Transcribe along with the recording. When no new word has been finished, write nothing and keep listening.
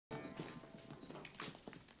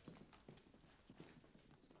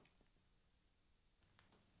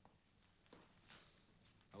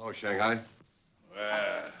Hello, Shanghai.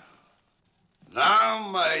 Well, now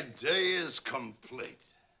my day is complete.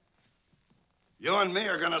 You and me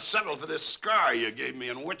are gonna settle for this scar you gave me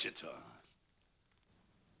in Wichita.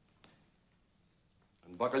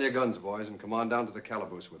 Unbuckle your guns, boys, and come on down to the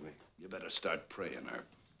calaboose with me. You better start praying, Herb.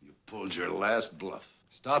 You pulled your last bluff.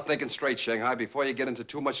 Start thinking straight, Shanghai, before you get into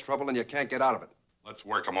too much trouble and you can't get out of it. Let's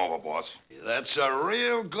work him over, boss. That's a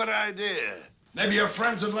real good idea. Maybe your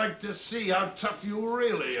friends would like to see how tough you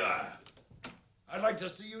really are. I'd like to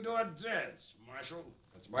see you do a dance, Marshal.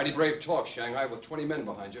 That's mighty brave talk, Shanghai, with 20 men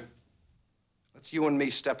behind you. Let's you and me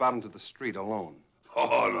step out into the street alone.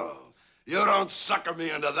 Oh, no. You don't sucker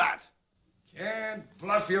me into that. Can't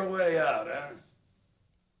bluff your way out, huh?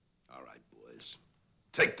 All right, boys.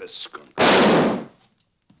 Take this skunk.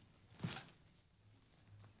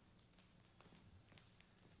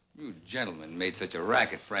 You gentlemen made such a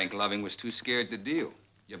racket, Frank Loving was too scared to deal.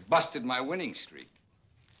 You busted my winning streak.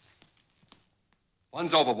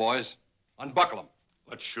 Fun's over, boys. Unbuckle them.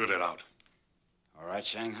 Let's shoot it out. All right,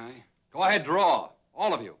 Shanghai? Go ahead, draw.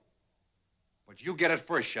 All of you. But you get it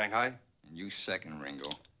first, Shanghai. And you second,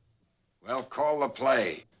 Ringo. Well, call the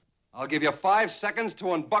play. I'll give you 5 seconds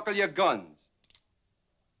to unbuckle your guns.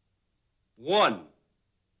 1,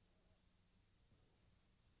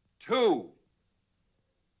 2,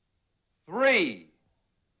 3,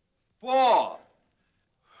 4.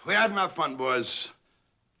 We had enough fun, boys.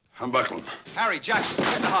 Unbuckle them. Harry, Jackson,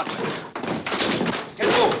 get the hardware. Get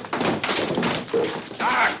moved.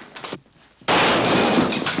 Doc!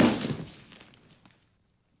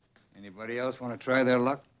 Anybody else want to try their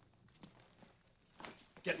luck?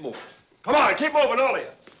 Get moving. Come on, keep moving, all of you.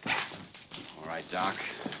 All right, Doc.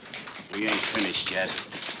 We ain't finished yet.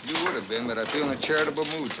 You would have been, but I feel in a charitable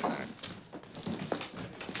mood tonight.